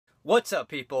What's up,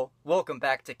 people? Welcome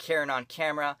back to Karen on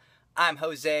Camera. I'm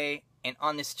Jose, and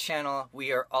on this channel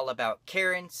we are all about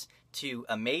Karens to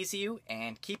amaze you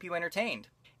and keep you entertained.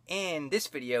 In this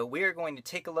video, we are going to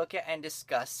take a look at and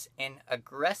discuss an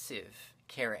aggressive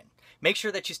Karen. Make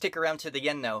sure that you stick around to the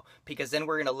end though, because then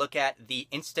we're going to look at the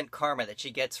instant karma that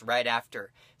she gets right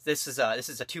after. This is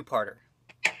a two-parter.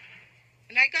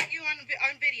 And I got you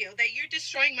on video that you're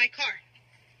destroying my car.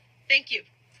 Thank you.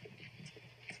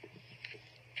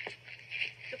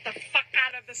 Get the fuck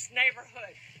out of this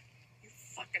neighborhood, you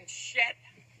fucking shit.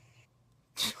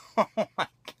 Oh my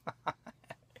god.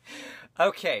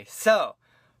 Okay, so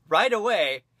right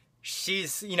away,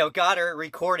 she's, got her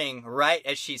recording right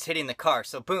as she's hitting the car.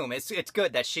 So boom, it's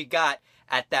good that she got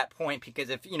at that point, because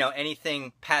if,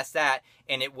 anything past that,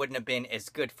 and it wouldn't have been as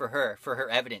good for her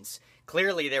evidence.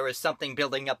 Clearly there was something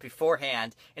building up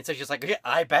beforehand, and so she's like, okay,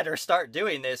 I better start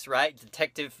doing this, right?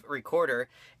 Detective recorder,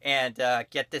 and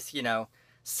get this,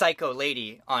 psycho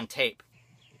lady on tape.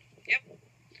 Yep.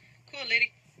 Cool,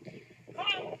 lady. Call,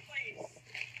 please.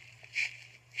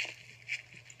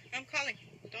 I'm calling.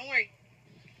 Don't worry.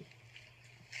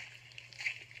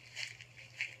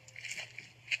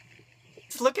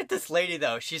 Look at this lady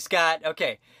though. She's got,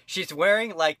 she's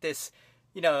wearing like this,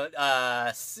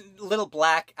 little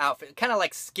black outfit, kind of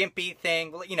like skimpy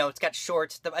thing. It's got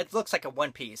shorts. It looks like a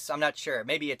one piece. I'm not sure.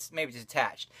 Maybe it's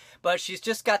attached. But she's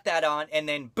just got that on, and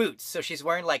then boots. So she's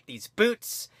wearing like these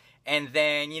boots, and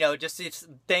then just this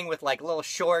thing with like little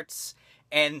shorts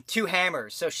and two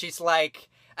hammers. So she's like,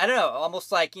 I don't know,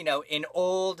 almost like an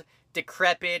old,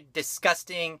 decrepit,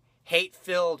 disgusting,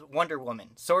 hate-filled Wonder Woman,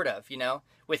 sort of,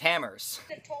 with hammers.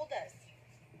 Have told us.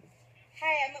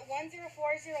 Hi, I'm at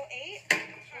 10408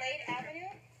 Glade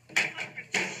Avenue.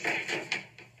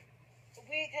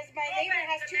 Because my neighbor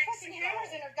has two fucking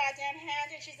hammers in her goddamn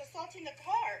hand, and she's assaulting the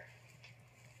car.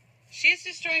 She's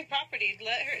destroying property.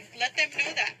 Let them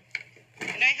know that.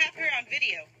 And I have her on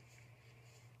video.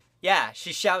 Yeah,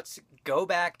 she shouts, "Go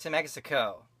back to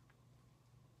Mexico."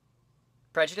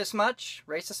 Prejudice much?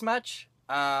 Racist much?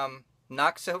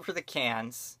 Knocks over the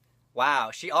cans.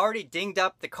 Wow, she already dinged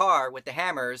up the car with the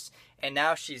hammers, and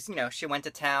now she's, she went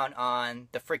to town on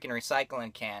the freaking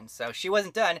recycling can. So she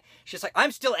wasn't done. She's like,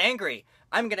 I'm still angry.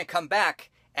 I'm gonna come back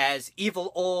as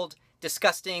evil, old,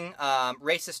 disgusting,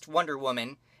 racist Wonder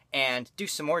Woman and do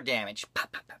some more damage.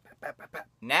 Pop, pop, pop, pop, pop, pop.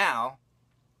 Now,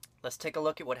 let's take a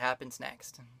look at what happens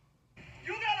next.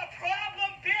 You got a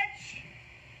problem, bitch?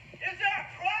 Is there a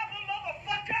problem,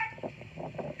 motherfucker?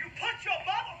 You put your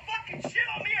motherfucking shit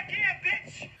on me again,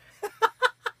 bitch!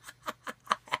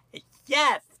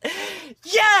 Yes!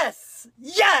 Yes!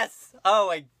 Yes! Oh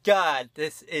my god,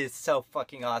 this is so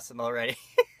fucking awesome already.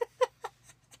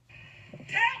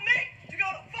 Tell me to go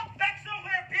the fuck back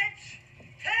somewhere, bitch!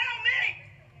 Tell me!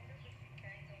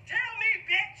 Tell me,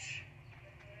 bitch!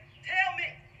 Tell me!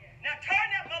 Now turn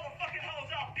that motherfucking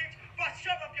hose off, bitch, or I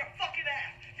shove up your fucking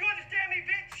ass! You understand me,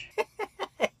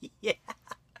 bitch? Yeah.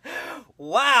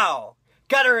 Wow!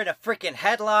 Got her in a freaking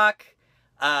headlock.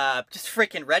 Just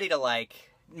freaking ready to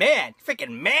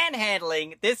freaking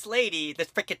manhandling this lady, this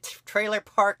freaking trailer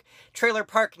park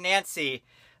Nancy,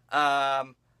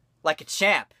 like a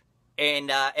champ.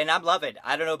 And I'm loving it.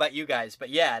 I don't know about you guys, but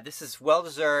yeah, this is well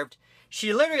deserved.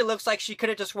 She literally looks like she could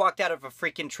have just walked out of a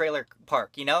freaking trailer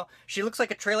park, She looks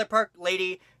like a trailer park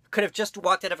lady could have just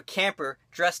walked out of a camper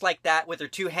dressed like that with her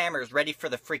two hammers ready for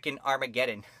the freaking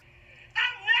Armageddon.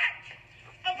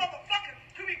 I'm not a motherfucker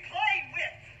to be played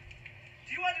with.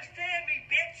 Do you understand me,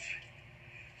 bitch?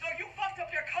 So you fucked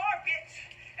up your car, bitch,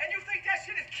 and you think that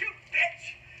shit is cute, bitch,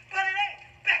 but it ain't,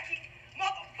 Becky,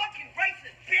 motherfucking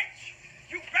racist, bitch.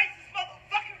 You racist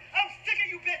motherfucker. I'm sick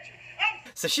of you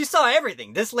bitches. So she saw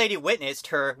everything. This lady witnessed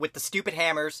her with the stupid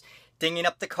hammers dinging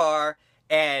up the car,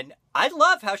 and I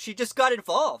love how she just got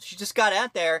involved. She just got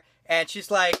out there, and she's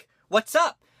like, what's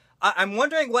up? I'm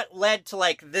wondering what led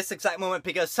to, this exact moment,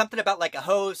 because something about, a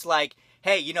hose,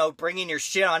 hey, bringing your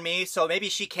shit on me. So maybe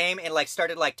she came and,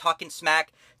 started, talking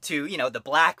smack to,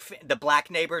 the black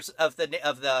neighbors of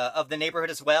the neighborhood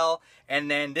as well.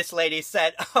 And then this lady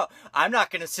said, oh, I'm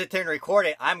not going to sit there and record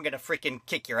it. I'm going to freaking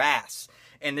kick your ass.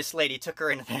 And this lady took her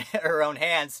in her own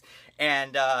hands,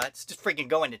 and it's just freaking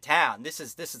going to town. This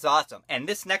is awesome. And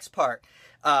this next part,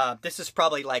 this is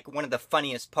probably one of the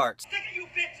funniest parts. Sick of you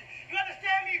bitches. You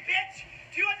understand me, bitch?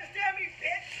 Do you understand me,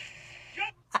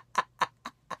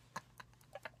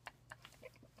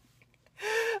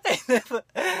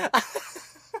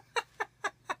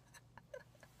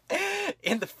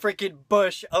 In the freaking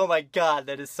bush. Oh my god,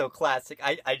 that is so classic.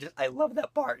 I love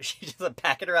that part. She just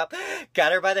backing her up,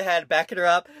 got her by the head, backing her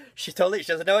up. She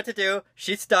doesn't know what to do.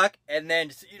 She's stuck, and then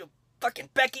just,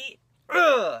 fucking Becky,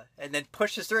 ugh, and then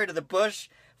pushes her into the bush,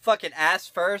 fucking ass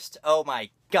first. Oh my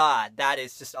god, that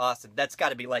is just awesome. That's got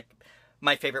to be like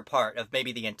my favorite part of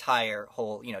maybe the entire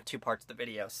whole, you know, 2 parts of the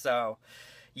video. So,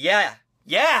 yeah,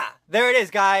 there it is,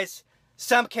 guys.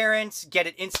 Some Karens get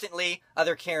it instantly.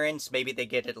 Other Karens, maybe they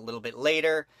get it a little bit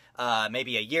later,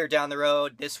 maybe a year down the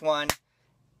road. This one,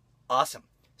 awesome.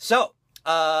 So,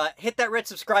 hit that red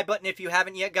subscribe button if you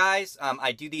haven't yet, guys.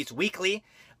 I do these weekly.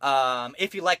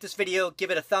 If you like this video, give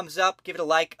it a thumbs up, give it a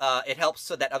like. It helps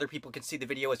so that other people can see the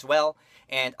video as well.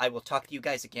 And I will talk to you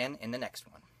guys again in the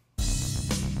next one.